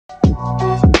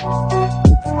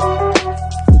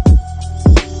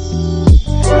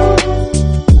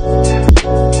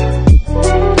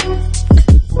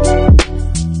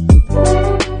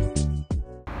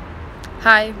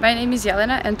Hi, my name is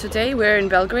Jelena and today we're in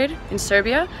Belgrade, in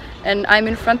Serbia, and I'm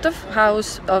in front of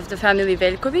House of the family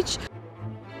Veljkovic.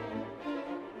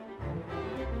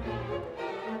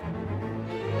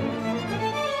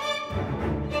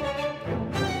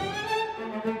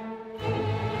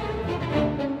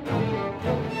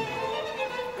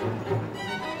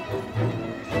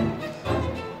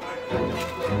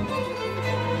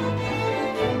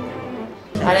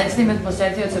 A recite me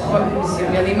posetioca,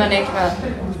 je li ima neka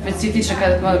specifična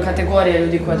kategorija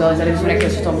ljudi koji dolaze? Da li su rekli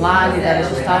da su to mladi, da li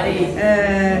su stariji?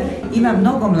 Ima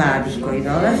mnogo mladih koji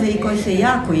dolaze i koji se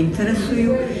jako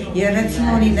interesuju, jer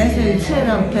recimo oni ne znaju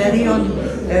cijel period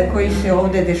koji se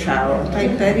ovdje dešavao, taj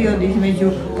period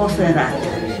između posle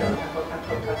rata.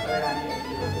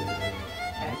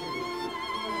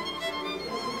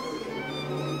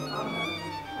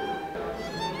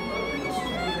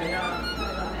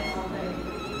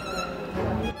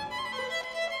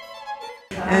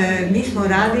 Mi smo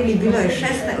radili, bilo je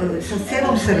sa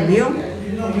celom Srbijom,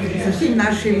 sa svim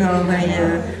našim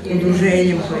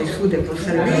udruženjem koji svude po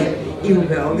Srbiji i u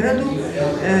Beogradu.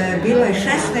 Bilo je 16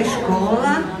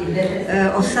 škola,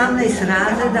 18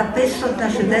 razreda,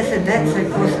 560 dece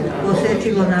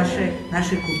posetilo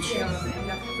naše kuće.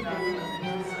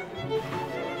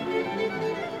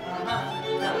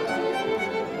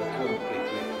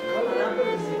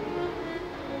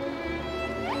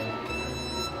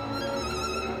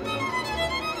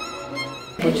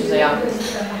 Kuću za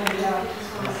javnost.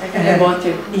 Kakav je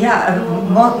motiv?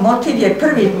 Motiv je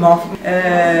prvi motiv.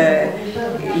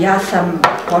 Ja sam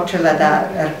počela da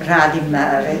radim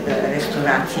na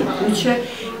restauraciji kuće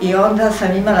i onda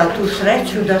sam imala tu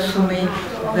sreću da su mi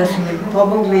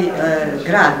pomogli,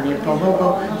 grad mi je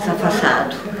pomogao za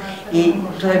fasadu. I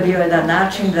to je bio jedan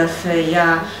način da se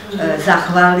ja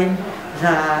zahvalim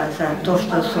za to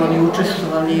što su oni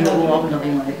učestvovali u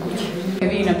obnovi moje kuće.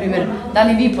 Vi, na primjer, da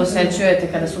li vi posećujete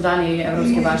kada su dani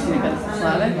evropske baštine, kada se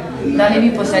slave, da li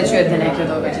vi posećujete neke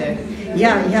događaje?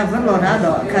 Ja vrlo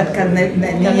rado,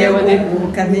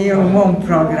 kad nije u mom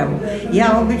programu. Ja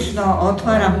obično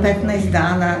otvaram 15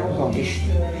 dana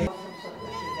godišnje.